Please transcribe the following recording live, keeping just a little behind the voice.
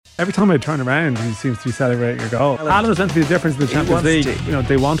Every time I turn around, he seems to be celebrating a goal. Alan is meant to be the difference in the Champions League. You know,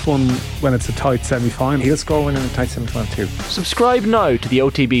 they want one when it's a tight semi-final. He'll score one in a tight semi-final too. Subscribe now to the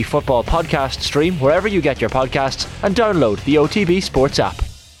OTB Football Podcast stream wherever you get your podcasts and download the OTB Sports app.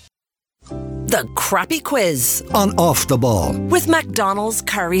 The Crappy Quiz on Off the Ball with McDonnells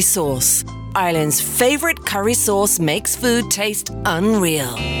Curry Sauce. Ireland's favourite curry sauce makes food taste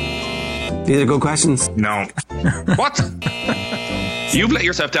unreal. These are good questions. No. What? You've let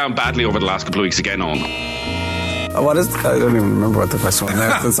yourself down badly over the last couple of weeks again, Owen. What is I don't even remember what the question was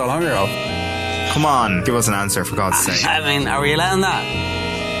now. It's so long ago. Come on, give us an answer for God's sake. I mean, are we allowing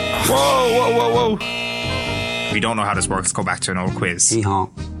that? Whoa. We don't know how this works. Go back to an old quiz. Hee-haw.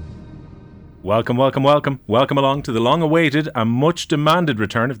 Welcome along to the long-awaited and much-demanded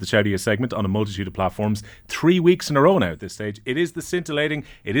return of the Shouty segment on a multitude of platforms. 3 weeks in a row now at this stage. It is the scintillating,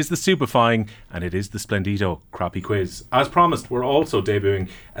 it is the stupefying, and it is the splendido Crappy Quiz. As promised, we're also debuting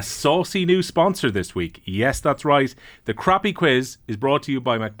a saucy new sponsor this week. Yes, that's right. The Crappy Quiz is brought to you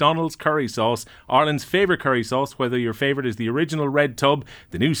by McDonnells Curry Sauce, Ireland's favourite curry sauce. Whether your favourite is the original red tub,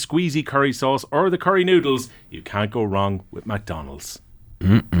 the new Squeezy Curry Sauce, or the Curry Noodles, you can't go wrong with McDonnells.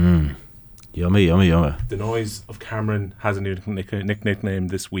 Yummy. The noise of Cameron has a new nickname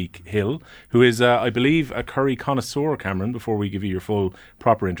this week, Hill, who is, I believe, a curry connoisseur, Cameron, before we give you your full,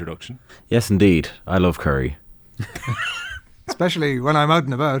 proper introduction. Yes, indeed. I love curry. Especially when I'm out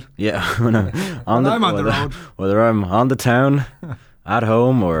and about. Yeah, when I'm on the road. Whether I'm on the town, at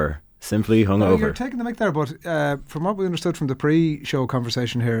home, or simply hungover. You're taking the mic there, but from what we understood from the pre-show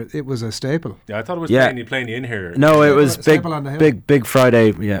conversation here, it was a staple. Yeah, I thought it was playing you in here. No, it was big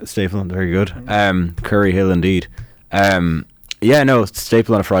Friday. Yeah, staple, very good. Curry Hill indeed.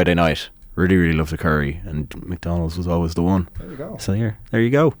 Staple on a Friday night. Really love the curry, and McDonald's was always the one. There you go. So there you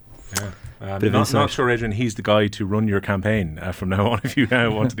go. Yeah. Not sure, Adrian, he's the guy to run your campaign from now on if you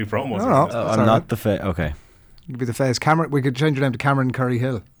want to do promos. No, I'm not the face. Okay. You could be the face. Cameron. We could change your name to Cameron Curry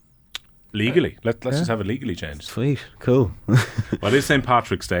Hill. Legally. Let's just have it legally changed. Sweet. Cool. Well, it is St.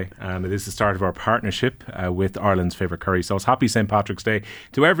 Patrick's Day, and it is the start of our partnership with Ireland's favourite curry sauce. Happy St. Patrick's Day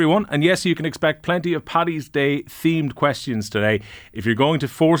to everyone. And yes, you can expect plenty of Paddy's Day themed questions today. If you're going to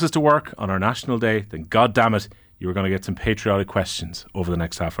force us to work on our National Day, then God damn it, you're going to get some patriotic questions over the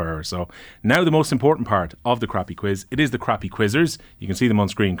next half hour or so. Now, the most important part of the Crappy Quiz. It is the Crappy Quizzers. You can see them on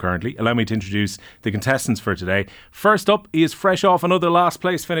screen currently. Allow me to introduce the contestants for today. First up, he is fresh off another last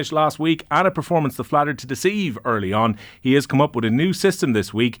place finish last week and a performance that flattered to deceive early on. He has come up with a new system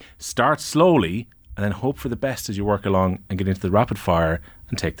this week. Start slowly and then hope for the best as you work along and get into the rapid fire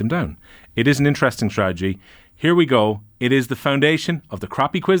and take them down. It is an interesting strategy. Here we go. It is the foundation of the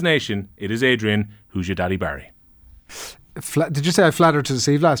Crappy Quiz Nation. It is Adrian. Who's your daddy Barry? Did you say I flattered to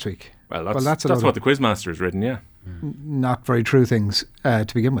deceive last week? Well, that's what the Quizmaster has written, yeah. Not very true things to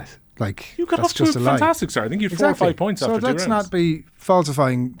begin with. Like, you got off to a fantastic start. I think you had 4 or 5 points after 2 rounds. So let's not be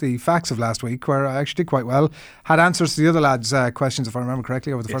falsifying the facts of last week, where I actually did quite well. Had answers to the other lads' questions, if I remember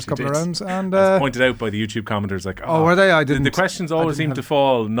correctly, over the first couple of rounds. And as pointed out by the YouTube commenters, like, were they? I didn't. The questions always seem to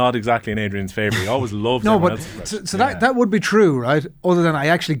fall not exactly in Adrian's favour. He always loves everyone else's questions. So that would be true, right? Other than I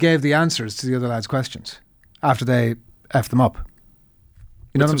actually gave the answers to the other lads' questions after they effed them up.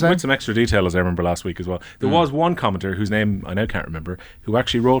 You know what I'm saying? With some extra detail, as I remember last week as well. There was one commenter whose name I now can't remember, who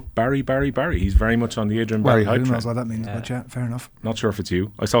actually wrote Barry. He's very much on the Adrian Barry hype train. Who knows what that means, but yeah, fair enough. Not sure if it's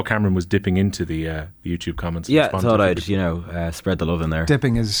you. I saw Cameron was dipping into the YouTube comments. Yeah, I thought I'd spread the love in there.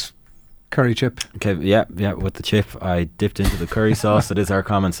 Dipping is curry chip. Okay, yeah, with the chip, I dipped into the curry sauce. That is our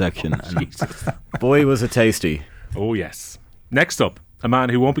comment section. And boy, was it tasty. Oh yes. Next up, a man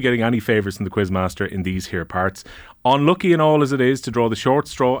who won't be getting any favours from the Quizmaster in these here parts. Unlucky and all as it is to draw the short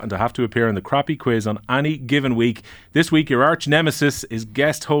straw and to have to appear in the Crappy Quiz on any given week. This week your arch nemesis is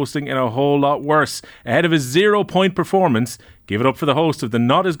guest hosting in a whole lot worse. Ahead of his 0 point performance, give it up for the host of the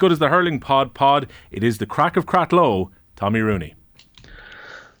Not As Good As The Hurling pod. It is the Crack of Cratloe, Tommy Rooney.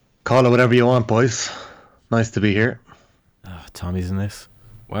 Call it whatever you want, boys. Nice to be here. Tommy's in this.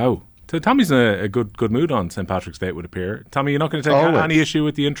 Wow. So Tommy's in a good mood on St. Patrick's Day, it would appear. Tommy, you're not going to take any issue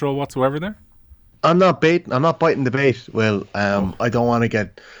with the intro whatsoever there? I'm not biting the bait. Well, I don't want to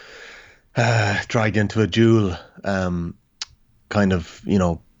get dragged into a duel kind of,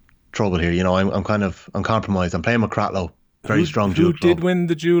 trouble here. I'm compromised. I'm playing with Cratloe. Very strong duel. Who did win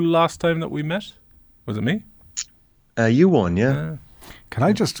the duel last time that we met? Was it me? You won, yeah. Can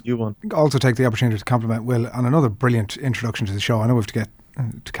I just also take the opportunity to compliment Will on another brilliant introduction to the show? I know we have to get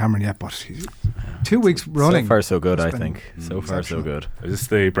to Cameron yet, but 2 weeks running. So far so good, I think. So far so good. Is this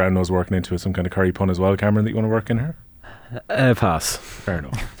the brown nose working into some kind of curry pun as well, Cameron, that you want to work in here? Pass. Fair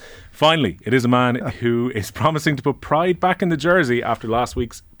enough. Finally, it is a man who is promising to put pride back in the jersey after last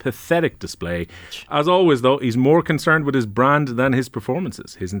week's pathetic display. As always, though, he's more concerned with his brand than his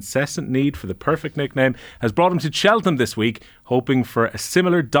performances. His incessant need for the perfect nickname has brought him to Cheltenham this week, hoping for a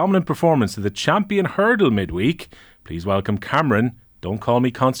similar dominant performance to the champion hurdle midweek. Please welcome Cameron. Don't call me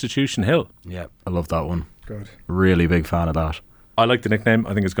Constitution Hill. Yeah, I love that one. Good. Really big fan of that. I like the nickname.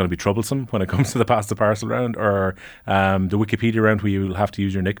 I think it's going to be troublesome when it comes to the Pass the Parcel round or the Wikipedia round where you'll have to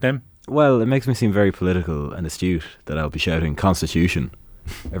use your nickname. Well, it makes me seem very political and astute that I'll be shouting Constitution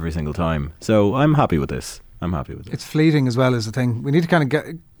every single time. So I'm happy with this. It's fleeting as well as the thing. We need to kind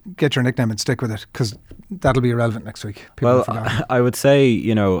of get your nickname and stick with it, because that'll be irrelevant next week. People I would say,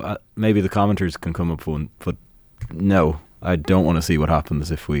 maybe the commenters can come up with one, but no, I don't want to see what happens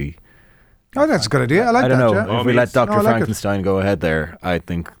if we... Oh, that's a good idea. I like that. I don't know. Yeah. If we let Dr. Frankenstein go ahead there, I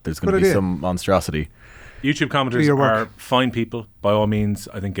think there's going to be some monstrosity. YouTube commenters are fine people. By all means,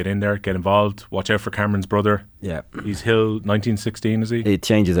 I think get in there, get involved. Watch out for Cameron's brother. Yeah. He's Hill 1916, is he? It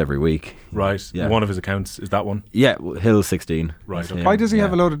changes every week. Right. Yeah. One of his accounts is that one? Yeah, Hill 16. Right. Okay. Why does he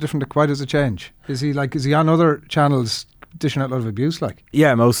have a load of different... Why does it change? Is he on other channels dishing out a lot of abuse like?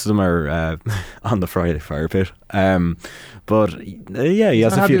 Yeah, most of them are on the Friday Fire Pit. But he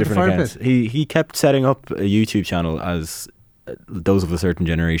has a few different accounts. He kept setting up a YouTube channel as those of a certain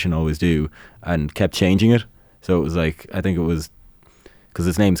generation always do, and kept changing it. So it was like, I think it was because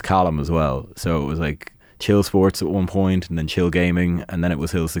his name's Callum as well, so it was like Chill Sports at one point, and then Chill Gaming, and then it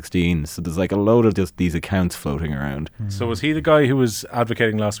was Hill 16. So there's like a load of just these accounts floating around. So was he the guy who was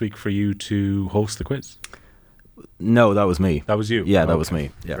advocating last week for you to host the quiz? No, that was me. That was you? Yeah, that was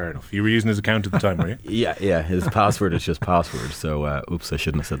me. Yeah. Fair enough. You were using his account at the time, were you? Yeah. His password is just password. So, oops, I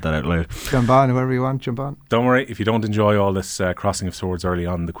shouldn't have said that out loud. Jump on, whoever you want, jump on. Don't worry, if you don't enjoy all this crossing of swords early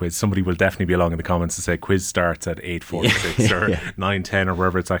on in the quiz, somebody will definitely be along in the comments to say quiz starts at 8:46 or 9:10 or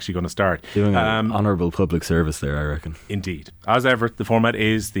wherever it's actually going to start. Doing an honourable public service there, I reckon. Indeed. As ever, the format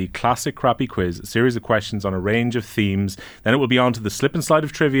is the classic crappy quiz, a series of questions on a range of themes. Then it will be on to the slip and slide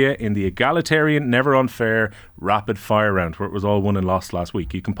of trivia in the egalitarian, never unfair, rapid fire round, where it was all won and lost last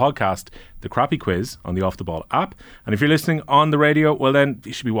week. You can podcast the crappy quiz on the Off the Ball app, and if you're listening on the radio, well then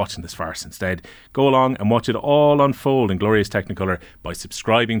you should be watching this farce instead. Go along and watch it all unfold in glorious Technicolor by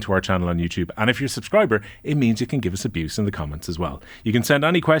subscribing to our channel on YouTube. And if you're a subscriber, it means you can give us abuse in the comments as well. You can send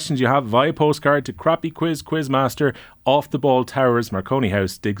any questions you have via postcard to Crappy Quiz Quizmaster, Off the Ball Towers, Marconi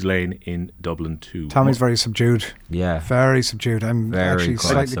House, Diggs Lane in Dublin 2. Tommy's very subdued. Yeah, very subdued. I'm actually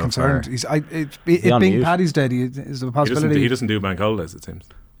slightly concerned. It being Paddy's Day is a possibility. He doesn't do bank holidays, it seems.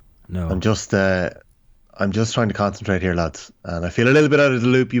 No, I'm just trying to concentrate here, lads, and I feel a little bit out of the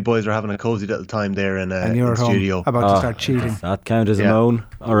loop. You boys are having a cozy little time there in the studio. About to start cheating. Does that count as a moan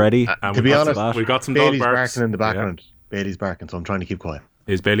already? To be honest, we've got some Bailey's dog barks barking in the background. Yeah. Bailey's barking, so I'm trying to keep quiet.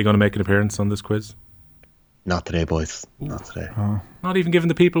 Is Bailey going to make an appearance on this quiz? Not today, boys. Not today. Not even giving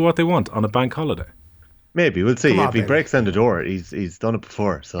the people what they want on a bank holiday. Maybe we'll see. If he breaks down the door, he's done it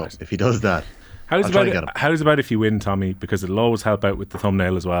before. So if he does that. How's about if you win, Tommy? Because it'll always help out with the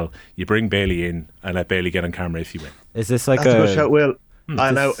thumbnail as well. You bring Bailey in and let Bailey get on camera if you win. Is this like That's a good shout, Will?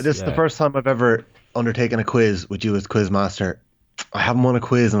 This is the first time I've ever undertaken a quiz with you as Quizmaster. I haven't won a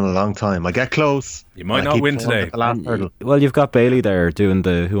quiz in a long time. I get close. You might not win today. Well, you've got Bailey there doing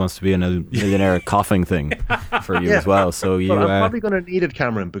the Who Wants to Be a Millionaire coughing thing for you as well. So I'm probably going to need it,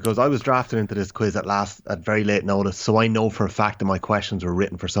 Cameron, because I was drafted into this quiz at very late notice. So I know for a fact that my questions were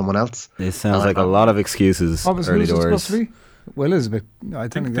written for someone else. This sounds like a lot of excuses. Early doors. Supposed to be? Will is a bit. I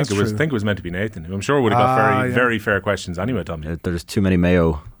think it was meant to be Nathan, who I'm sure would have got very fair questions anyway, Tommy. There's too many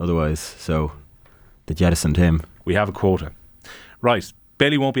Mayo otherwise, so they jettisoned him. We have a quota. Right.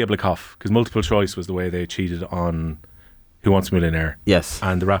 Bailey won't be able to cough because multiple choice was the way they cheated on Who Wants a Millionaire. Yes.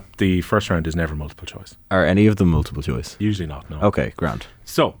 And the first round is never multiple choice. Are any of them multiple choice? Usually not, no. Okay, grand.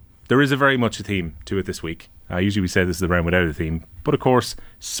 So, there is a very much a theme to it this week. Usually we say this is the round without a theme. But of course,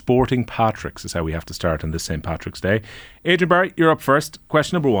 Sporting Patrick's is how we have to start on this St. Patrick's Day. Adrian Barry, you're up first.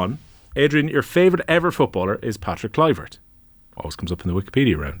 Question number 1. Adrian, your favourite ever footballer is Patrick Kluivert. Always comes up in the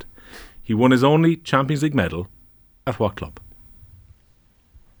Wikipedia round. He won his only Champions League medal at what club?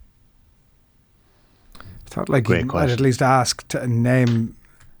 Thought like you might at least ask to name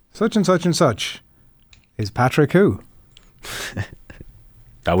such and such and such. Is Patrick who?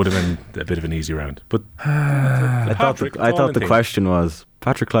 That would have been a bit of an easy round. But I thought the question was,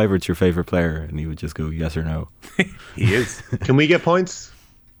 Patrick Kluivert's your favourite player, and he would just go yes or no. He is. Can we get points?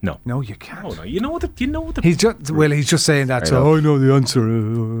 No, you can't. Oh, no. You know what the He's just saying that, so I know the answer.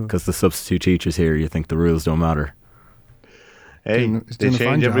 Because the substitute teachers here, you think the rules don't matter. Hey, they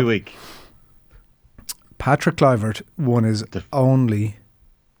change every week. Patrick Kluivert won his only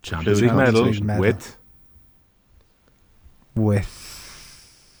Champions League medal with.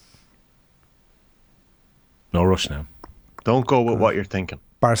 No rush now. Don't go with what you're thinking.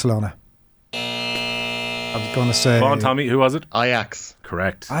 Barcelona. I was going to say. Go on, Tommy. Who was it? Ajax.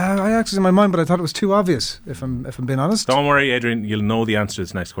 Correct. Ajax is in my mind, but I thought it was too obvious. If I'm being honest. Don't worry, Adrian. You'll know the answer to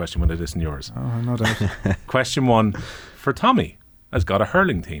this next question when it isn't yours. Oh, no doubt. Question 1 for Tommy has got a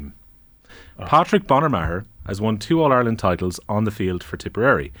hurling team. Patrick Bonnermacher has won 2 All-Ireland titles on the field for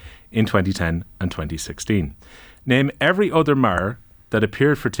Tipperary in 2010 and 2016. Name every other Mar that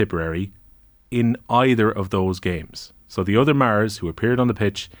appeared for Tipperary in either of those games. So the other Mars who appeared on the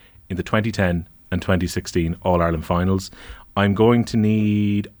pitch in the 2010 and 2016 All-Ireland finals. I'm going to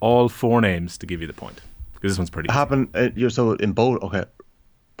need all 4 names to give you the point, because this one's pretty easy. So in both, okay.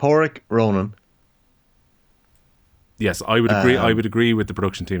 Porrick, Ronan. Yes, I would agree. I would agree with the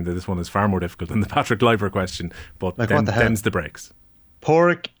production team that this one is far more difficult than the Patrick Liver question, but like them's the breaks.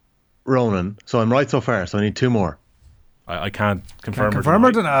 Porrick, Ronan. So I'm right so far, so I need 2 more. I can't confirm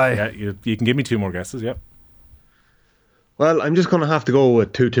or deny. Yeah, you can give me 2 more guesses, yep. Well, I'm just going to have to go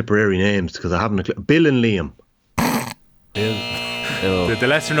with 2 Tipperary names because I haven't a clue. Bill and Liam. The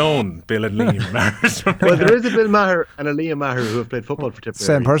lesser known Bill and Liam. Well, there is a Bill Maher and a Liam Maher who have played football for Tipperary.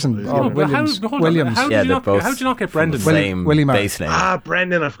 Same person. Williams. How did you not get Brendan? Same base name.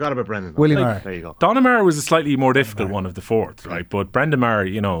 Brendan. I forgot about Brendan. Willie Maher. There you go. Donna Maher was a slightly more difficult one of the 4th, right? But Brendan Maher,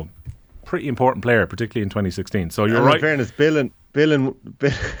 pretty important player, particularly in 2016. So you're right. In fairness, Bill and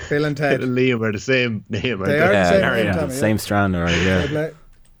Ted and Liam are the same name. They are the same strand, right? Yeah.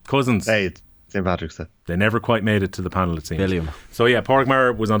 Cousins. Hey, it's St. Patrick's Day. They never quite made it to the panel, it seems. William. So yeah, Porrick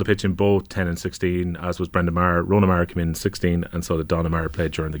Maher was on the pitch in both 10 and 16, as was Brendan Maher. Rona Maher came in 16, and so did Donna Maher,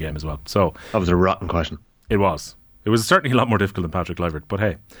 played during the game as well. So that was a rotten question. It was. It was certainly a lot more difficult than Patrick Livert, but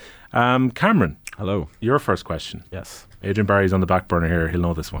hey. Cameron. Hello. Your first question. Yes. Adrian Barry's on the back burner here. He'll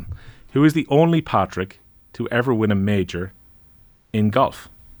know this one. Who is the only Patrick to ever win a major in golf?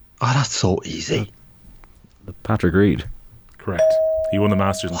 Oh, that's so easy. Patrick Reed. Correct. He won the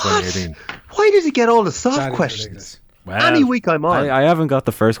Masters in 2018. Why does he get all the soft questions? Well, any week I'm on. I haven't got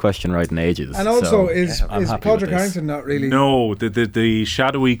the first question right in ages. And also, is Patrick Harrington not really? No, the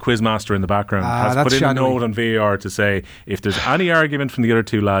shadowy quizmaster in the background has put in a note on VAR to say if there's any argument from the other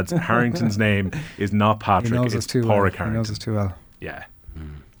 2 lads, Harrington's name is not Patrick, it's Porrick Harrington. He knows us too well. Yeah.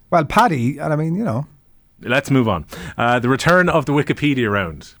 Well, Paddy, and I mean, Let's move on. The return of the Wikipedia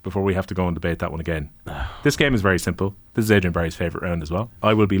round before we have to go and debate that one again. This game is very simple. This is Adrian Barry's favourite round as well.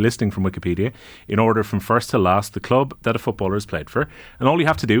 I will be listing from Wikipedia in order from first to last the club that a footballer has played for, and all you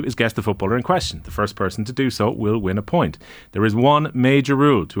have to do is guess the footballer in question. The first person to do so will win a point. There is one major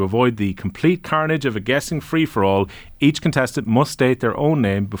rule to avoid the complete carnage of a guessing free-for-all. Each contestant must state their own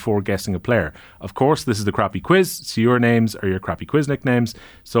name before guessing a player. Of course, this is the crappy quiz, so your names are your crappy quiz nicknames.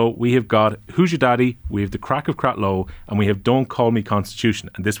 So we have got Who's Your Daddy, we have the Crack of Cratlow, and we have Don't Call Me Constitution.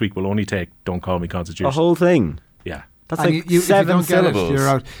 And this week we'll only take Don't Call Me Constitution. The whole thing? Yeah. That's like 7 syllables. You're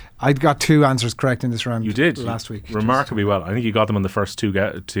out. I got 2 answers correct in this round. You did last week. Remarkably well. I think you got them on the first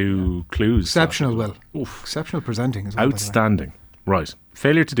 2 clues. Exceptional, Will. Exceptional presenting as well. Outstanding. Right.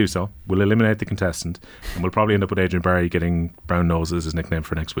 Failure to do so will eliminate the contestant, and we'll probably end up with Adrian Barry getting Brown Nose as his nickname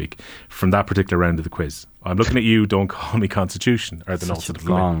for next week from that particular round of the quiz. I'm looking at you. Don't Call Me Constitution. Are the notes Such a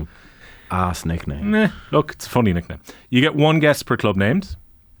long ass nickname. Nah, look, it's a funny nickname. You get 1 guess per club named.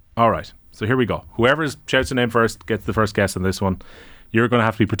 All right. So here we go. Whoever shouts a name first gets the first guess on this one. You're going to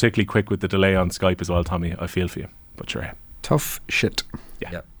have to be particularly quick with the delay on Skype as well, Tommy. I feel for you. But sure. Tough shit.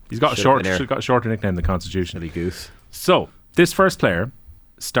 Yeah. Yep. He's got a shorter nickname than Constitution. Silly goose. So, this first player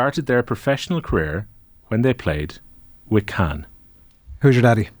started their professional career when they played with Cannes. Who's your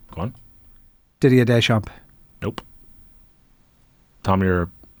daddy? Go on. Didier Deschamps. Nope. Tommy or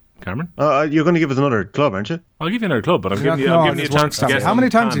Cameron? You're going to give us another club, aren't you? I'll give you another club, but I'm giving you a chance to guess. How many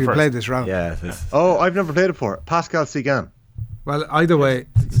times have you played this round? Yeah. I've never played it before. Pascal Sigan. Well, either way.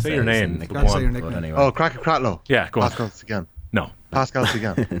 Say your name. Say your nickname. Anyway. Cracker Cratlow. Yeah, go on. Pascal Sigan. No. Pascal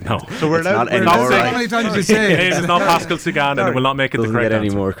Sigan. No. So we're allowed to say how many times you say it. It's not Pascal Sigan, and it will not make it the correct answer.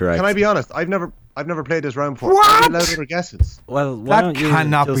 Any more correct. Can I be honest? I've never played this round before. What? I'm allowed other guesses. Well, that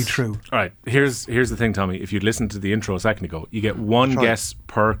cannot be true. All right. Here's the thing, Tommy. If you'd listened to the intro a second ago, you get 1 guess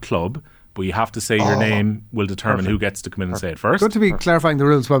per club, but you have to say your name will determine who gets to come in and say it first. Good to be clarifying the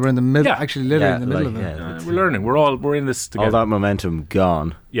rules while we're in the middle. Actually, literally in the middle of it. We're learning. We're in this together. All that momentum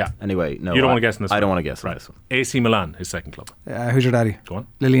gone. Yeah. Anyway, no. You don't want to guess in this one. I don't want to guess in this one. AC Milan, his second club. Who's your daddy? Go on.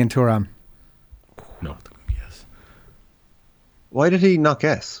 Lilian Thuram. No. Yes. Why did he not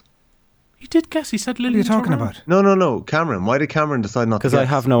guess? He did guess. He said Lilian. What are you talking about? No. Cameron. Why did Cameron decide not to guess? Because I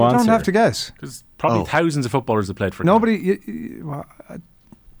have no answer. You don't have to guess. Because probably thousands of footballers have played for nobody.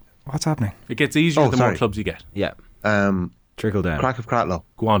 What's happening? It gets easier the more clubs you get. Yeah. Trickle down. Crack of Cratloe.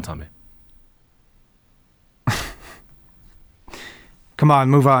 Go on, Tommy. Come on,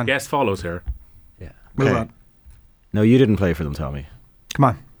 move on. Guess follows here. Yeah. Move on. No, you didn't play for them, Tommy. Come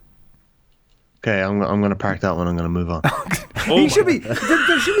on. Okay, I'm going to park that one. I'm going to move on. He should be. There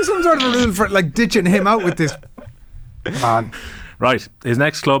should be some sort of a rule for like ditching him out with this. Come on. Right. His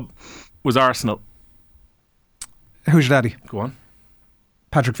next club was Arsenal. Who's your daddy? Go on.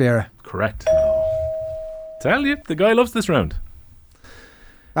 Patrick Vieira. Correct. Tell you, the guy loves this round.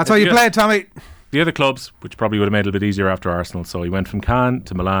 That's how you play it, Tommy. The other clubs, which probably would have made it a bit easier after Arsenal. So he went from Cannes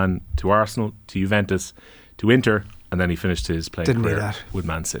to Milan to Arsenal to Juventus to Inter, and then he finished his playing career with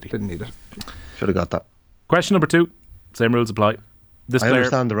Man City. Didn't need it. Should have got that. Question number 2. Same rules apply. I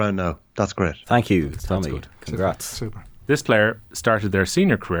understand the round now. That's great. Thank you, Tommy. Good. Congrats. Super. This player started their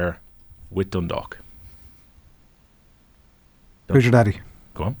senior career with Dundalk. Who's your daddy?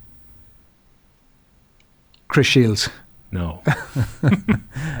 Go on. Chris Shields. No.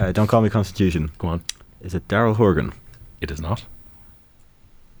 Don't call me Constitution. Go on. Is it Daryl Horgan? It is not.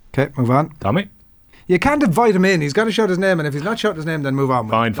 Okay, move on. Tommy? You can't invite him in. He's got to shout his name, and if he's not shouting his name, then move on.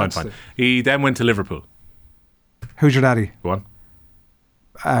 Fine. He then went to Liverpool. Who's your daddy? Go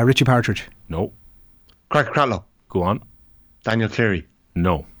on. Richie Partridge. No. Crack of Cratloe. Go on. Daniel Cleary.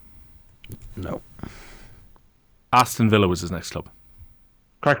 No. Aston Villa was his next club.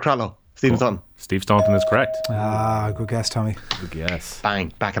 Crack of Cratloe. Steve Staunton. Steve Staunton is correct. Good guess, Tommy. Good guess.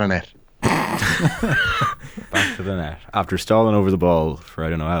 Bang. Back of the net. Back to the net. After stalling over the ball for I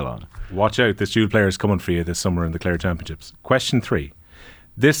don't know how long. Watch out, this dual player is coming for you this summer in the Clare Championships. Question 3.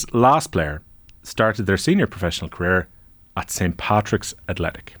 This last player started their senior professional career at St. Patrick's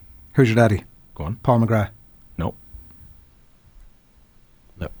Athletic. Who's your daddy? Go on. Paul McGrath.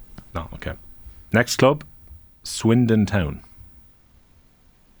 No, okay. Next club, Swindon Town.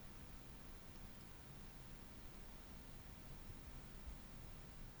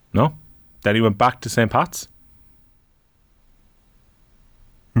 No? Then he went back to St. Pat's.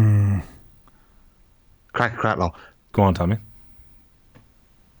 Crack of Cratloe. Go on, Tommy.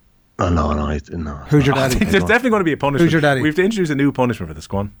 Oh, no. Who's your daddy? There's definitely going to be a punishment. Who's your daddy? We have to introduce a new punishment for this.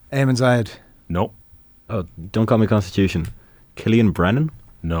 Go on. Eamon Zayed. No. Oh, don't call me Constitution. Killian Brennan?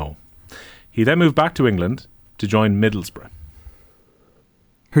 No. He then moved back to England to join Middlesbrough.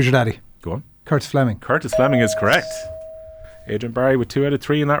 Who's your daddy? Go on. Curtis Fleming. Curtis Fleming is correct. Adrian Barry with 2 out of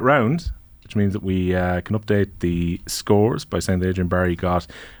 3 in that round, which means that we can update the scores by saying that Adrian Barry got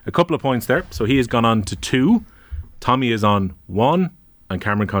a couple of points there. So he has gone on to 2. Tommy is on 1. And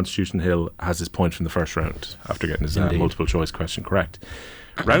Cameron Constitution Hill has his point from the first round after getting his multiple choice question correct.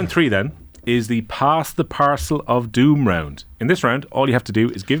 Round 3 then is the Pass the Parcel of Doom round. In this round, all you have to do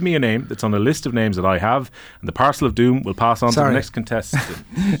is give me a name that's on a list of names that I have, and the Parcel of Doom will pass on to the next contestant.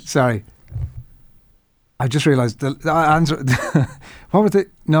 Sorry. I just realised the answer. What was it?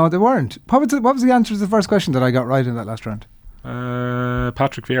 No, they weren't. What was the answer to the first question that I got right in that last round?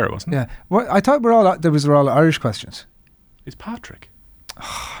 Patrick Vieira, wasn't it? Yeah. Well, I thought were all Irish questions. It's Patrick.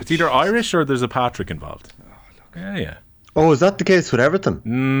 It's either Irish or there's a Patrick involved. Yeah. Oh, is that the case with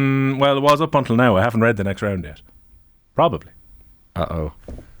Everton? Well, it was up until now. I haven't read the next round yet. Probably. Uh-oh.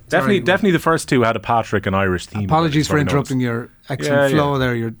 Definitely the first 2 had a Patrick and Irish theme. Apologies for interrupting your excellent flow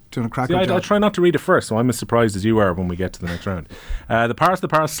there. You're doing a cracker job. I try not to read it first, so I'm as surprised as you are when we get to the next round. The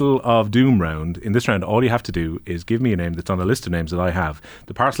Parcel of Doom round. In this round, all you have to do is give me a name that's on a list of names that I have.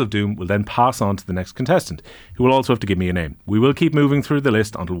 The Parcel of Doom will then pass on to the next contestant, who will also have to give me a name. We will keep moving through the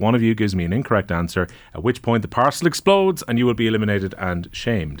list until one of you gives me an incorrect answer, at which point the parcel explodes and you will be eliminated and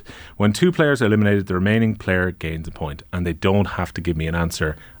shamed. When 2 players are eliminated, the remaining player gains a point, and they don't have to give me an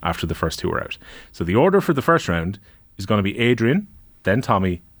answer after the first 2 are out. So the order for the first round is going to be Adrian, then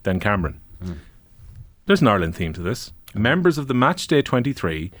Tommy, then Cameron. There's an Ireland theme to this. Members of the Match Day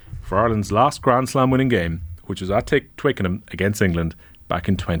 23 for Ireland's last Grand Slam winning game, which was at Twickenham against England back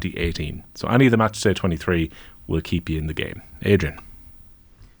in 2018. So any of the Match Day 23 will keep you in the game. Adrian.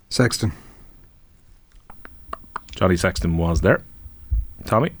 Sexton. Johnny Sexton was there.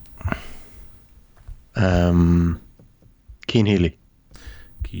 Tommy. Keane Healy.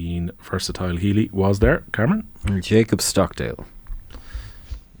 Keane Versatile Healy was there. Cameron. Jacob Stockdale.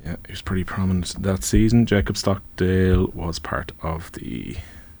 Yeah, he was pretty prominent that season. Jacob Stockdale was part of the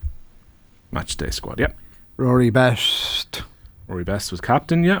Matchday squad. Yeah. Rory Best. Rory Best was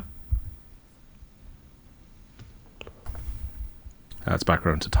captain. Yeah. That's back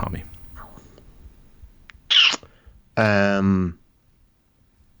around to Tommy. Gonna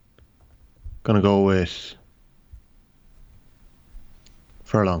go with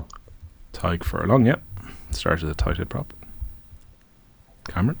Furlong. Tyke Furlong, yeah. Started a tight head prop.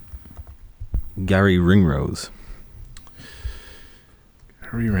 Cameron? Gary Ringrose.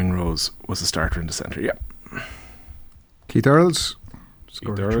 Gary Ringrose was a starter in the centre, yeah. Keith Earls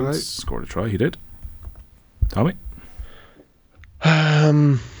scored a try. Scored a try, he did. Tommy?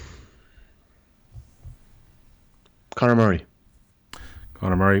 Conor Murray.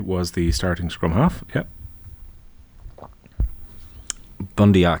 Conor Murray was the starting scrum half, yeah.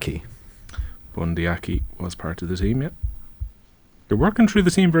 Bundyaki. Bundyaki was part of the team, yeah. You're working through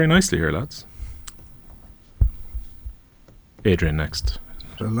the team very nicely here, lads. Adrian next.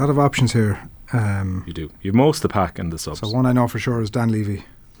 A lot of options here. You do. You've most of the pack and the subs. So one I know for sure is Dan Levy.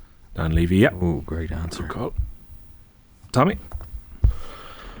 Dan Levy, yeah. Oh, great answer. Good call. Tommy?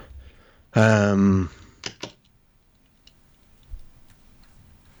 Andrew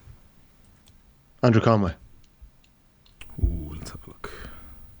Conway. Ooh, let's have a look.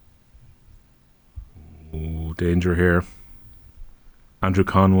 Ooh, danger here. Andrew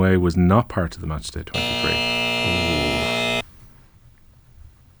Conway was not part of the matchday 23.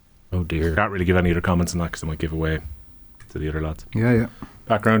 Oh dear. Can't really give any other comments on that because I might give away to the other lads. Yeah.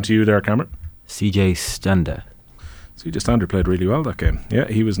 Background to you there, Cameron. CJ Standa. CJ Standa played really well that game. Yeah,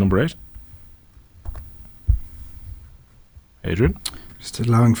 he was number 8. Adrian? Just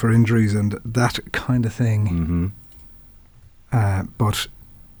allowing for injuries and that kind of thing. But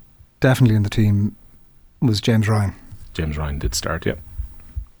definitely in the team was James Ryan. James Ryan did start, yeah.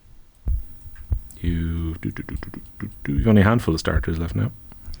 You've only a handful of starters left now.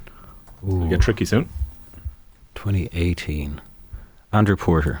 It'll get tricky soon. 2018. Andrew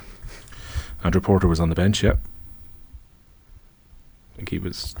Porter. Andrew Porter was on the bench, yeah. I think he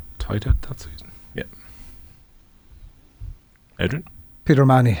was tight out that season. Yeah. Adrian? Peter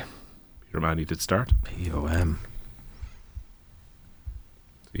Manny. Peter Manny did start. POM.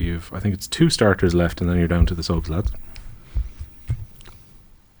 So I think it's 2 starters left and then you're down to the subs, lads.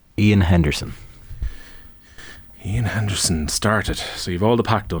 Ian Henderson. Ian Henderson started. So you've all the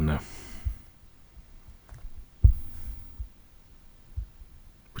pack done now.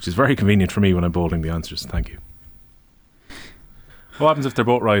 Which is very convenient for me when I'm bowling the answers. Thank you. What happens if they're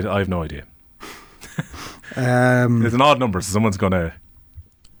both right? I have no idea. It's an odd number, so someone's going to...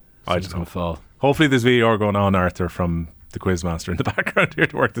 I just don't fall. Hopefully there's VAR going on, Arthur, from the Quizmaster in the background here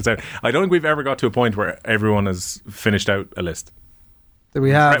to work this out. I don't think we've ever got to a point where everyone has finished out a list. That we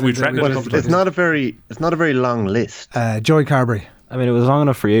have. It's not a very long list. Joey Carberry. I mean, it was long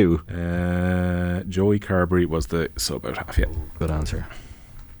enough for you. Joey Carberry was the sub out half, yeah. Good answer.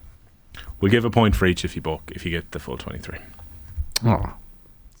 We'll give a point for each if you get the full 23. Oh.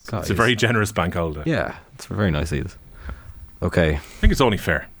 It's a very generous bank holiday. Yeah, it's very nice of you. Okay. I think it's only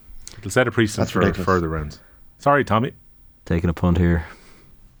fair. It'll set a precedent for further rounds. Sorry, Tommy. Taking a punt here.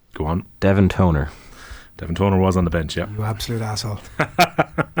 Go on. Devin Toner. Devin Toner was on the bench, yeah. You absolute asshole.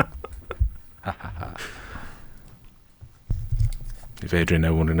 If Adrian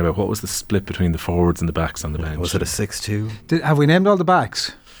now wondering about what was the split between the forwards and the backs on the bench. Was it a 6-2? Have we named all the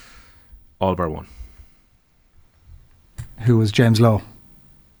backs? All bar one. Who was James Lowe?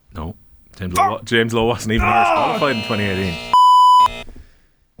 No. James Lowe wasn't even Irish qualified in 2018.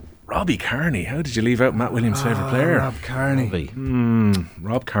 Robbie Kearney. How did you leave out Matt Williams' favourite player? Rob Kearney.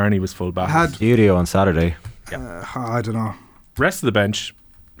 Rob Kearney was full back. Had studio on Saturday. I don't know. Rest of the bench: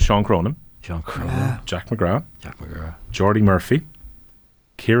 Sean Cronin, Jack McGrath, Geordie Murphy,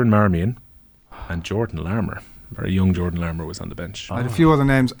 Kieran Marmion, and Jordan Larmour. Very young Jordan Larmour was on the bench. I had a few other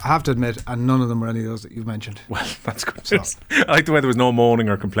names, I have to admit, and none of them were any of those that you've mentioned. Well, that's good. So. I like the way there was no moaning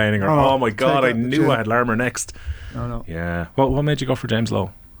or complaining or, oh my God, I knew I had Larmour next. No. Yeah. What made you go for James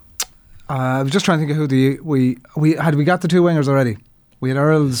Lowe? I was just trying to think of who we got the 2 wingers already. We had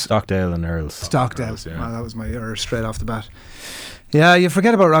Earls. Stockdale and Earls. Stockdale. Well, that was my error straight off the bat. Yeah, you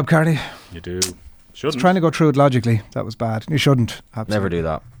forget about Rob Kearney. You do. Shouldn't. I was trying to go through it logically. That was bad. You shouldn't. Absolutely. Never do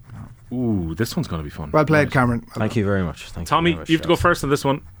that. Ooh, this one's going to be fun. Well played, Cameron. Thank you very much. Tommy, you have to go first on this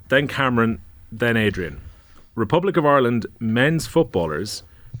one, then Cameron, then Adrian. Republic of Ireland men's footballers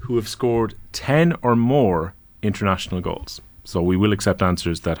who have scored 10 or more international goals. So we will accept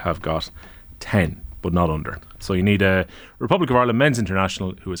answers that have got 10, but not under. So you need a Republic of Ireland men's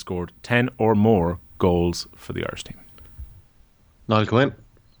international who has scored 10 or more goals for the Irish team. Niall Quinn.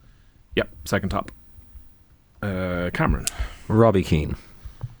 Yep, second top. Cameron. Robbie Keane.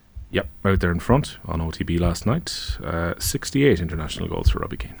 Yep, out there in front on OTB last night. 68 international goals for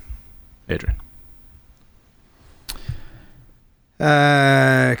Robbie Keane. Adrian.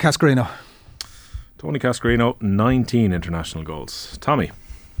 Cascarino. Tony Cascarino, 19 international goals. Tommy.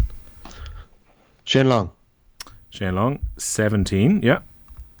 Shane Long. Shane Long, 17. Yeah.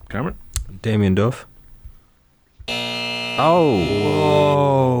 Cameron. Damien Duff.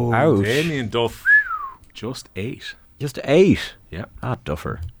 Oh. Ouch. Damien Duff, just 8. Just 8? Yeah.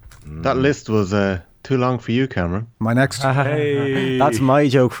 Duffer. That list was too long for you, Cameron. My next. Hey. That's my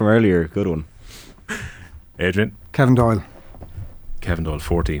joke from earlier. Good one. Adrian. Kevin Doyle. Kevin Doyle,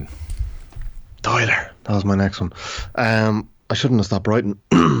 14. Doyler. That was my next one. I shouldn't have stopped writing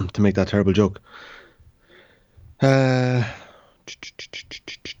to make that terrible joke.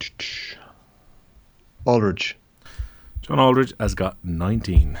 Aldridge. John Aldridge has got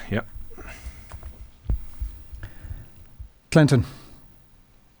 19. Yep. Clinton.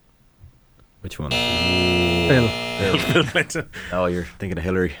 Which one? Bill. Bill Clinton. Oh, you're thinking of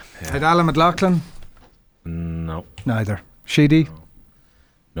Hillary. Had Alan McLaughlin? No. Neither. Sheedy?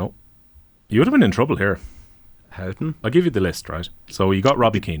 No. You would have been in trouble here. Houghton? I'll give you the list, right? So you got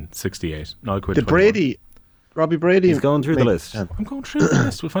Robbie Keane, 68. Niall Quinn, Did 21. Brady... Robbie Brady... He's going through the list. I'm going through the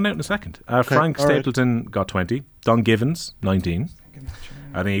list. We'll find out in a second. Frank Stapleton got 20. Don Givens, 19.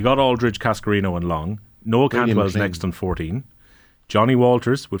 And then you got Aldridge, Cascarino and Long. Noel Cantwell's next on 14. Johnny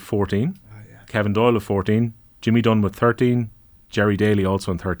Walters with 14. Kevin Doyle with 14. Jimmy Dunn with 13. Jerry Daly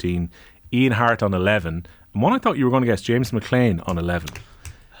also on 13. Ian Hart on 11. And one I thought you were going to guess, James McLean on 11.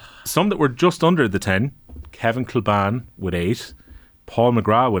 Some that were just under the 10. Kevin Kilban with 8. Paul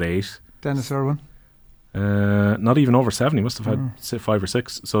McGrath with 8. Dennis Irwin. Not even over 7. He must have had 5 or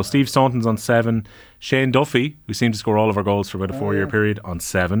 6. So Steve Staunton's on 7. Shane Duffy, who seemed to score all of our goals for about a 4-year period, on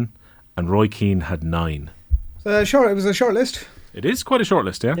 7. And Roy Keane had 9. It was a short list. It is quite a short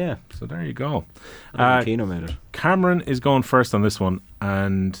list, yeah? Yeah. So there you go. Keno made it. Cameron is going first on this one,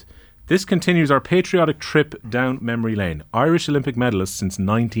 and this continues our patriotic trip down memory lane. Irish Olympic medalists since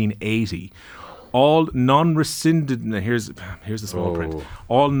 1980. All non-rescinded... Now here's the small print.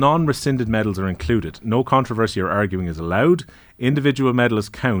 All non-rescinded medals are included. No controversy or arguing is allowed. Individual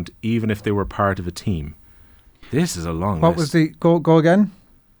medalists count even if they were part of a team. This is a long list. What was the... Go again?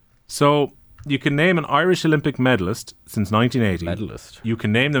 So... You can name an Irish Olympic medalist since 1980. Medalist. You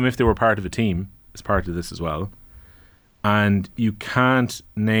can name them if they were part of a team as part of this as well. And you can't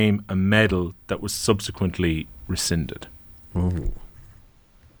name a medal that was subsequently rescinded. Oh.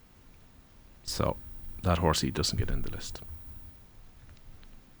 So that horsey doesn't get in the list.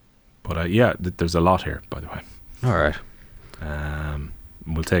 But there's a lot here, by the way. All right.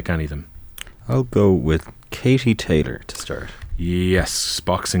 We'll take any of them. I'll go with Katie Taylor to start. Yes,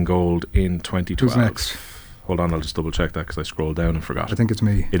 boxing gold in 2012. Who's next? Hold on, I'll just double check that because I scrolled down and forgot. I think it's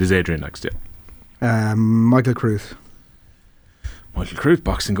me. It is Adrian next, yeah. Michael Cruth. Michael Cruth,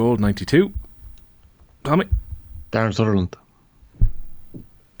 boxing gold, 92. Tommy? Darren Sutherland.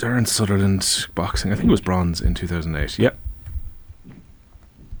 Darren Sutherland, boxing. I think it was bronze in 2008. Yep.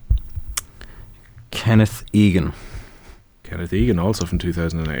 Kenneth Egan. Kenneth Egan, also from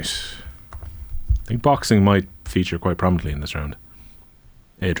 2008. I think boxing might feature quite prominently in this round.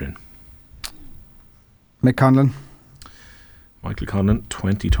 Adrian. Mick Conlon. Michael Conlon,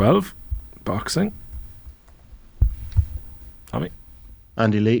 2012. Boxing. Tommy.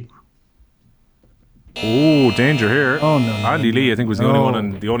 Andy Lee. Oh, danger here. Oh, no. Andy Lee, I think, was the only one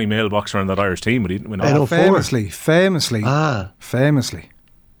and the only male boxer on that Irish team. But he didn't win all. Famously.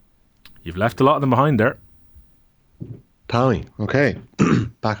 You've left a lot of them behind there. Tommy. Okay.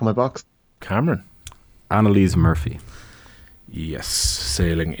 Back in my box. Cameron. Annalise Murphy. Yes,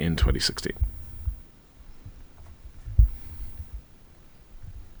 sailing in 2016.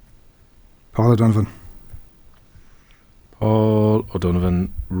 Paul O'Donovan. Paul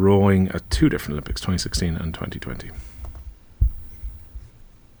O'Donovan rowing at 2 different Olympics, 2016 and 2020.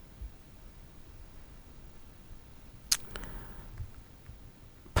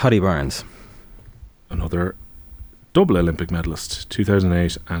 Paddy Barnes. Another double Olympic medalist,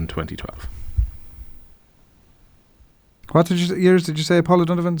 2008 and 2012. What years did you say Paul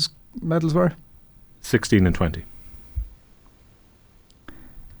O'Donovan's medals were? 16 and 20.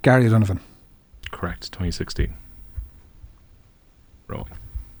 Gary O'Donovan. Correct, 2016. Rowing.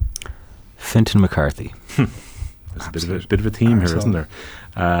 Fintan McCarthy. There's a bit of a theme here, isn't there?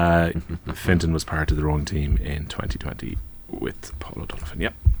 Fintan was part of the rowing team in 2020 with Paul O'Donovan.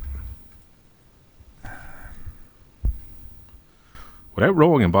 Yep. Without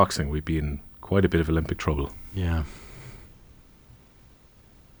rowing and boxing, we'd be in quite a bit of Olympic trouble. Yeah.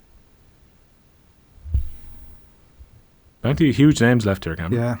 Plenty of huge names left here,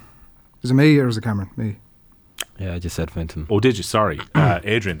 Cameron. Yeah. Is it me or is it Cameron? Me. Yeah, I just said Fintan. Oh, did you? Sorry.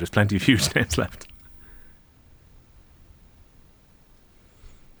 Adrian, there's plenty of huge names left.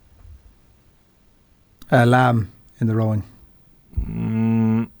 Lamb in the rowing.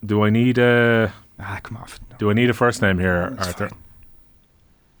 Do I need a... come off. No. Do I need a first name here, Arthur? Fine.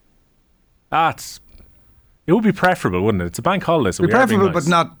 That's... It would be preferable, wouldn't it? It's a bank holiday, so Be preferable, but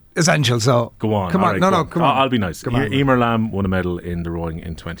not essential. So go on. Come on. Right, No, come on. I'll be nice. Emer Lamb won a medal in the rowing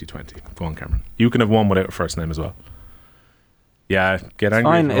in 2020. Go on, Cameron. You can have one without a first name as well. Yeah, get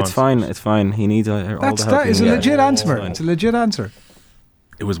angry. It's fine. He needs all the help. That is a legit answer. It's a legit answer.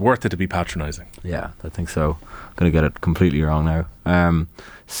 It was worth it to be patronising. Yeah, I think so. I'm going to get it completely wrong now.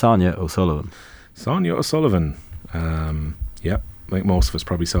 Sonia O'Sullivan. Yeah, I think most of us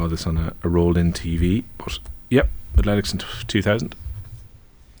probably saw this on a rolled-in TV. But, yep, Athletics in 2000.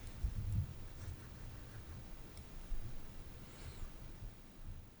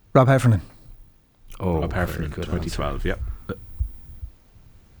 Rob Heffernan. Rob Heffernan, 2012, yep.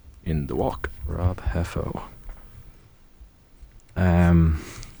 In the walk. Rob Heffo. Damn.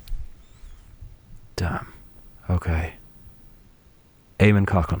 Okay. Eamon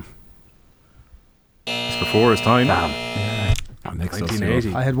Coughlin. It's before his time. Damn. Yeah.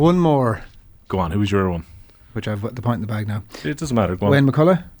 1980. I had one more. Go on, who's your one? Which I've got the point in the bag now. It doesn't matter. Go on. Wayne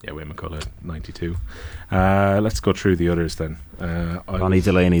McCullough? Yeah, Wayne McCullough, 92. Let's go through the others then. Ronnie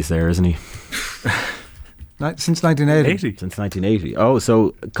Delaney's there, isn't he? Since 1980. Since 1980. Oh,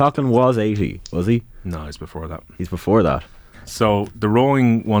 so Coughlin was 80, was he? No, he's before that. He's before that. So the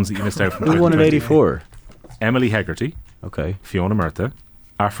rowing ones that you missed out from Who won in 84? Emily Hegarty. Okay. Fiona Murtha.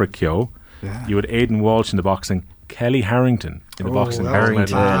 Afra Kyo. Yeah. You had Aidan Walsh in the boxing. Kelly Harrington in the boxing.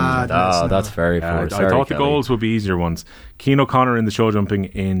 That's very poor. I thought the goals would be easier ones. Keane O'Connor in the show jumping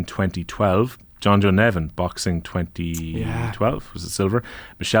in 2012. John Joe Nevin boxing 2012 was it silver.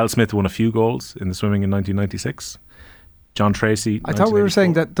 Michelle Smith won a few goals in the swimming in 1996. John Tracy. I thought we were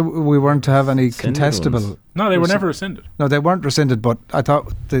saying that we weren't to have any contestable. No, they were never rescinded. No, they weren't rescinded. But I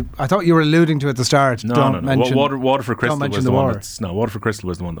thought you were alluding to at the start. No. Waterford Crystal was the one. Waterford Crystal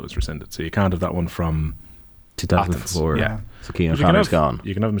was the one that was rescinded. So you can't have that one from 2004. Yeah. So Keane O'Connor's gone.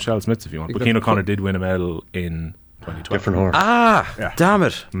 You can have Michelle Smith if you want. But Keane O'Connor did win a medal in 2012. Different horse. Damn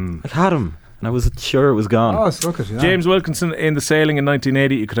it! I had him. And I was sure it was gone. Oh, look at it. James Wilkinson in the sailing in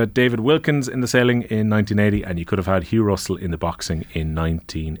 1980. You could have David Wilkins in the sailing in 1980, and you could have had Hugh Russell in the boxing in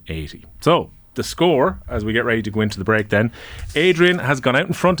 1980. So the score, as we get ready to go into the break then, Adrian has gone out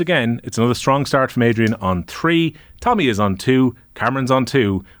in front again. It's another strong start from Adrian on 3. Tommy is on 2. Cameron's on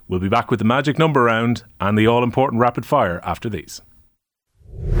 2. We'll be back with the magic number round and the all-important rapid fire after these.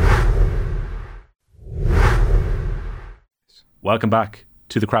 Welcome back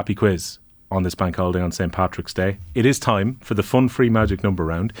to the crappy quiz on this bank holiday on St. Patrick's Day. It is time for the fun-free magic number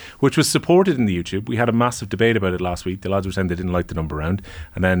round, which was supported in the YouTube. We had a massive debate about it last week. The lads were saying they didn't like the number round,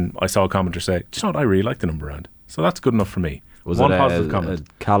 and then I saw a commenter say, do you know what, I really like the number round. So that's good enough for me. Was one it positive comment.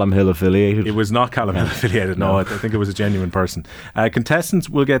 Callum Hill affiliated? It was not Callum Hill affiliated, no. I think it was a genuine person. Contestants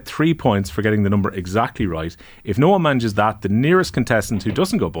will get 3 points for getting the number exactly right. If no one manages that, the nearest contestant who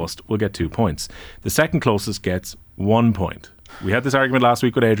doesn't go bust will get 2 points. The second closest gets 1 point. We had this argument last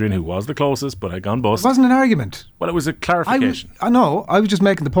week with Adrian, who was the closest but had gone bust. It wasn't an argument. Well, it was a clarification. I know. I was just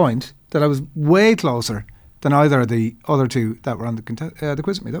making the point that I was way closer than either of the other two that were on the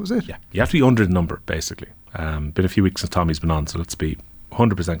quiz with me. That was it. Yeah, you have to be under the number, basically. Been a few weeks since Tommy's been on, so let's be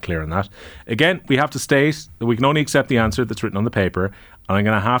 100% clear on that. Again, we have to state that we can only accept the answer that's written on the paper, and I'm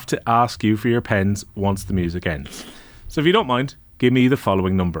going to have to ask you for your pens once the music ends. So if you don't mind, give me the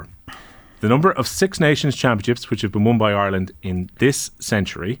following number. The number of Six Nations championships which have been won by Ireland in this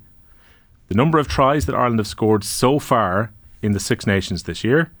century, the number of tries that Ireland have scored so far in the Six Nations this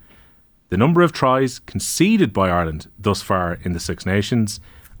year, the number of tries conceded by Ireland thus far in the Six Nations,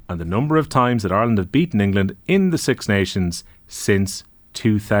 and the number of times that Ireland have beaten England in the Six Nations since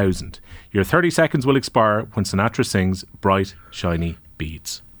 2000. Your 30 seconds will expire when Sinatra sings Bright Shiny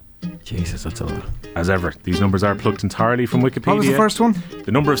Beads. Jesus, that's a lot. As ever, these numbers are plucked entirely from Wikipedia. What was the first one?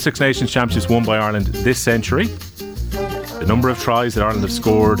 The number of Six Nations championships won by Ireland this century, the number of tries that Ireland have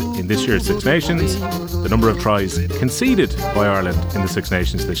scored in this year's Six Nations, the number of tries conceded by Ireland in the Six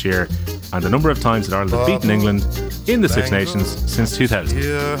Nations this year, and the number of times that Ireland have beaten England in the Six Nations since 2000.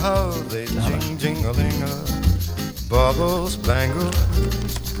 Hear how they jing-jing-a-ling-a, bubbles bangle,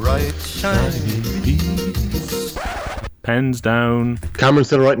 bright shiny beads. Pens down. Cameron's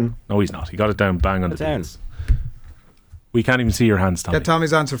still writing. No, he's not. He got it down bang on the pens. We can't even see your hands, Tommy. Get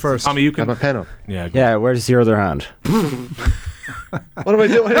Tommy's answer first. Tommy, you can. Have a pen up. Yeah, where's your other hand? What am I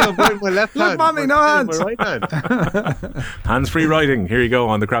doing? I'm putting my left hand. Look, Mommy, no hands. My right hand. Hands-free writing. Here you go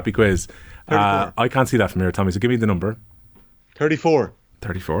on the crappy quiz. I can't see that from here, Tommy, so give me the number. 34.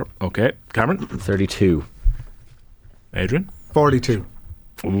 34. Okay. Cameron? 32. Adrian? 42.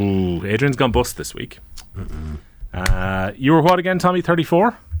 Ooh, Adrian's gone bust this week. You were what again, Tommy?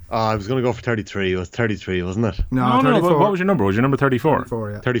 34? I was going to go for 33. It was 33, wasn't it? No, 34. What was your number? Was your number 34?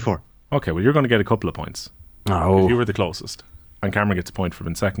 34, yeah. 34. Okay, well, you're going to get a couple of points. Oh. You were the closest. And Cameron gets a point for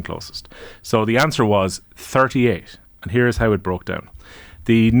being second closest. So the answer was 38. And here's how it broke down.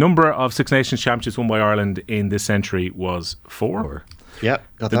 The number of Six Nations championships won by Ireland in this century was 4. Yeah,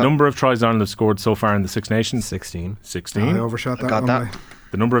 got the that. number of tries Ireland have scored so far in the Six Nations? 16. I overshot that. Got that.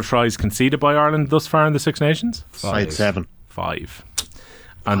 The number of tries conceded by Ireland thus far in the Six Nations? 7. 5.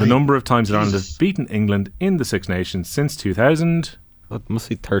 And the number of times that Ireland has beaten England in the Six Nations since 2000? That must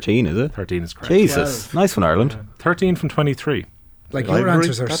be 13, is it? 13 is correct. Jesus. 12. Nice one, Ireland. 13 from 23. Like, your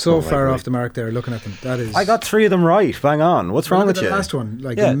answers are so far off the mark there, looking at them. That is. I got 3 of them right. Bang on. What's wrong with you? The last one,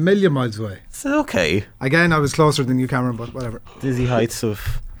 like a million miles away. It's okay. Again, I was closer than you, Cameron, but whatever. Dizzy heights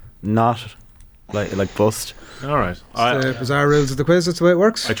of not like bust. All right. The bizarre rules of the quiz. That's the way it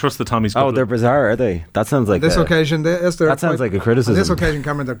works. I trust the Tommy's. Oh, they're bizarre, are they? That sounds like on this occasion. That sounds like a criticism. On this occasion,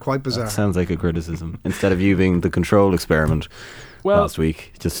 Cameron, they're quite bizarre. That sounds like a criticism. Instead of you being the control experiment last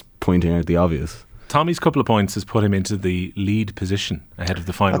week, just pointing out the obvious. Tommy's couple of points has put him into the lead position ahead of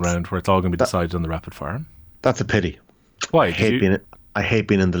the final round, where it's all going to be decided on the rapid fire. That's a pity. Why? I hate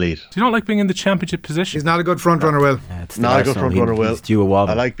being in the lead. Do you not like being in the championship position? He's not a good front runner, Will. It's not a good front runner, Will. He's due a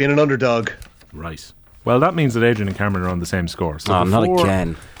wobble. I like being an underdog. Right. Well, that means that Adrian and Cameron are on the same score. So not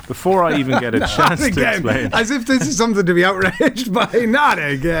again. Before I even get a chance to explain. As if this is something to be outraged by. Not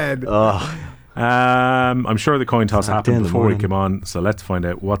again. I'm sure the coin toss happened before we came on, so let's find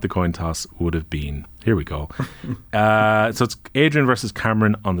out what the coin toss would have been. Here we go. So it's Adrian versus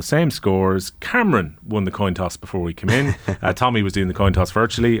Cameron on the same scores. Cameron won the coin toss before we came in. Tommy was doing the coin toss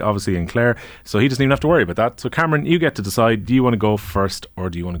virtually, obviously, in Clare, so he doesn't even have to worry about that. So Cameron, you get to decide, do you want to go first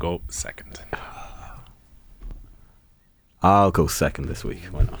or do you want to go second? I'll go second this week.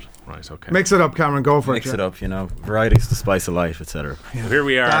 Why not? Right, okay. Mix it up, Cameron. Go for it. Mix it up, Variety's the spice of life, etc. Yeah. Here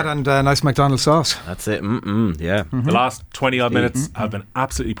we are. That and nice McDonnells sauce. That's it. Yeah. Mm-hmm. The last 20 odd minutes have been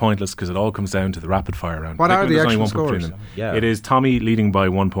absolutely pointless because it all comes down to the rapid fire round. What are the actual scores? Yeah. It is Tommy leading by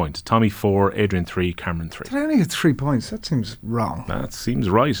 1 point. Tommy 4, Adrian 3, Cameron 3. Did I only get 3 points? That seems wrong. That seems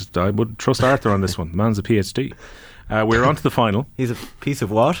right. I would trust Arthur on this one. The man's a PhD. We're on to the final. He's a piece of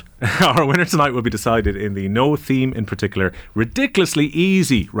what? Our winner tonight will be decided in the no theme in particular, ridiculously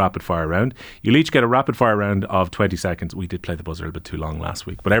easy rapid fire round. You'll each get a rapid fire round of 20 seconds. We did play the buzzer a little bit too long last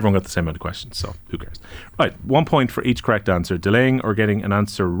week, but everyone got the same amount of questions, so who cares? Right, 1 point for each correct answer. Delaying or getting an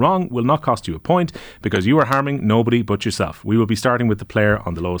answer wrong will not cost you a point because you are harming nobody but yourself. We will be starting with the player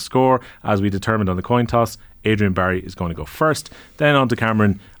on the lowest score as we determined on the coin toss. Adrian Barry is going to go first, then on to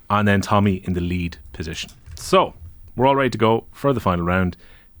Cameron, and then Tommy in the lead position. So, we're all ready to go for the final round.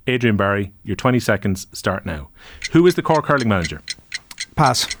 Adrian Barry, your 20 seconds start now. Who is the Cork hurling manager?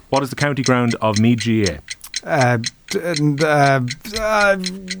 Pass. What is the county ground of Meath GA?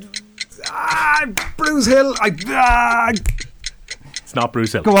 Bruce Hill. It's not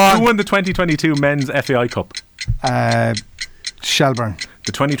Bruce Hill. Go on. Who won the 2022 Men's FAI Cup? Shelburne.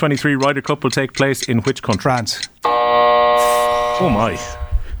 The 2023 Ryder Cup will take place in which country? France. Oh my.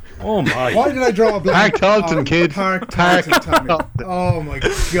 Oh my. Why did I draw a blank? Park Talton, kid. Park Talton. Oh my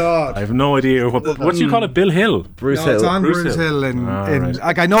God. I have no idea. What do you call it? Bill Hill? Bruce Hill. It's on Bruce Hill right.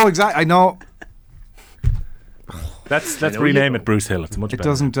 Like, I know exactly. I know. Let's rename it Bruce Hill. It's much better. It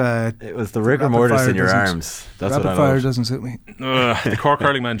doesn't. It was the rigor mortis in your arms. That's rapid what I fire love. doesn't suit me. The Cork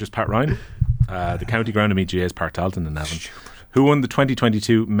hurling manager is Pat Ryan. The county ground of Meath GA is Park Talton in Navan. Who won the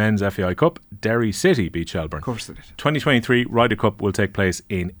 2022 Men's FAI Cup? Derry City beat Shelburne. Of course they did. 2023 Ryder Cup will take place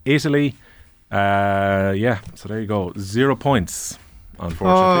in Italy. So there you go. 0 points,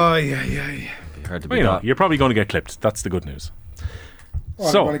 unfortunately. Oh, yeah. Hard to well, you're probably going to get clipped. That's the good news. Well,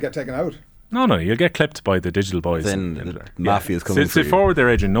 I'm going to get taken out. No, you'll get clipped by the digital boys. Then the mafia's coming for Sit you. forward there,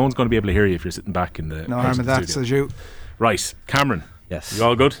 Adrian. No one's going to be able to hear you if you're sitting back in the... No harm in that, says you. Right, Cameron. Yes. You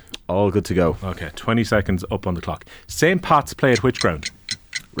all good? All good to go. Okay, 20 seconds up on the clock. St. Pat's play at which ground?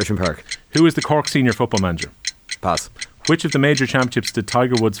 Richmond Park. Who is the Cork senior football manager? Pass. Which of the major championships did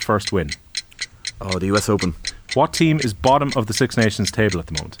Tiger Woods first win? Oh, the US Open. What team is bottom of the Six Nations table at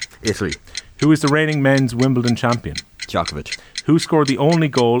the moment? Italy. Who is the reigning men's Wimbledon champion? Djokovic. Who scored the only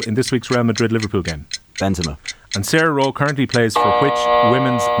goal in this week's Real Madrid-Liverpool game? Benzema. And Sarah Rowe currently plays for which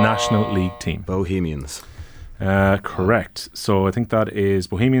women's National League team? Bohemians. Correct. So I think that is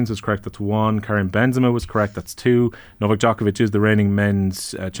Bohemians is correct. That's 1. Karim Benzema was correct. That's 2. Novak Djokovic is the reigning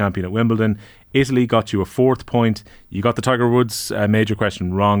men's champion at Wimbledon. Italy got you a 4th point. You got the Tiger Woods major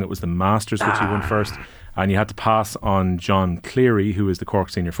question wrong. It was the Masters which he won first. And you had to pass on John Cleary, who is the Cork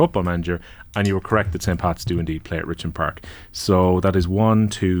senior football manager, and you were correct that St. Pat's do indeed play at Richmond Park. So that is 1,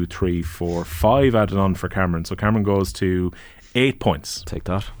 2, 3, 4, 5 added on for Cameron. So Cameron goes to 8 points. Take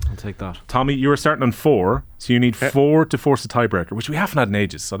that. I'll take that. Tommy, you were starting on 4, so you need 4 to force a tiebreaker, which we haven't had in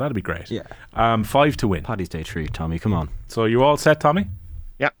ages, so that'd be great. Yeah. 5 to win. Paddy's Day treat, Tommy. Come on. So you all set, Tommy?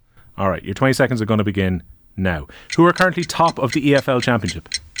 Yeah. All right, your 20 seconds are going to begin now. Who are currently top of the EFL Championship?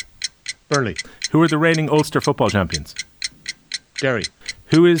 Burnley. Who are the reigning Ulster football champions? Derry.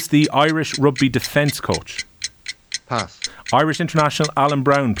 Who is the Irish rugby defence coach? Pass. Irish international Alan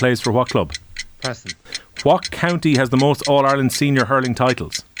Brown plays for what club? Preston. What county has the most All-Ireland senior hurling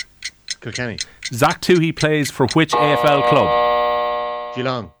titles? Kilkenny. Zach Toohey plays for which AFL club?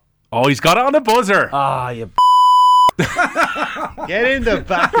 Geelong. Oh, he's got it on the buzzer. You Get in the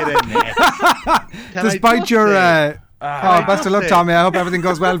back of the net. Despite your... best of luck, Tommy. I hope everything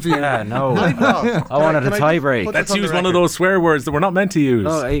goes well for you. Yeah, no. I wanted a tie break. Let's use one of those swear words that we're not meant to use.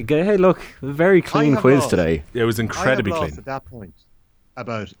 Oh, hey, look. A very clean quiz today. It was incredibly clean. At that point,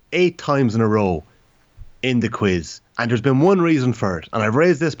 about 8 times in a row in the quiz. And there's been one reason for it. And I've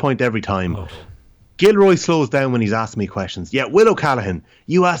raised this point every time. Gilroy slows down when he's asking me questions. Yet Will O'Callaghan,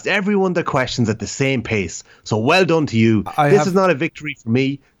 you asked everyone the questions at the same pace. So well done to you. This is not a victory for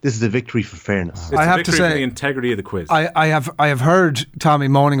me. This is a victory for fairness. It's a victory for the integrity of the quiz. I have heard Tommy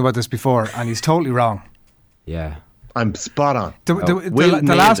moaning about this before, and he's totally wrong. Yeah. I'm spot on.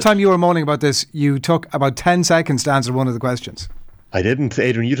 The last time you were moaning about this, you took about 10 seconds to answer one of the questions. I didn't,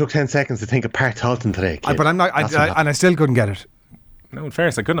 Adrian. You took 10 seconds to think of Park Halton today, kid. But I'm not, and I still couldn't get it. No, in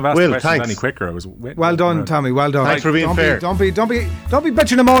fairness, I couldn't have asked the questions any quicker. I was well done, Tommy. Well done. Thanks for being fair. Don't be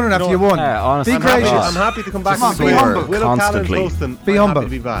bitching and moaning after you won. Honestly, be gracious. I'm happy to come back. Come on, be humble. Will O'Callaghan's hosting. Be humble.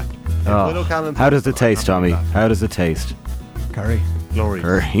 Happy to be back. How does it taste, Tommy? How does it taste? Curry. Glory.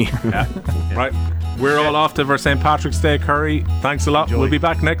 Curry. Right. We're all off to our St. Patrick's Day curry. Thanks a lot. Enjoy. We'll be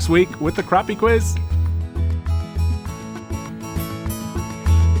back next week with the crappy quiz.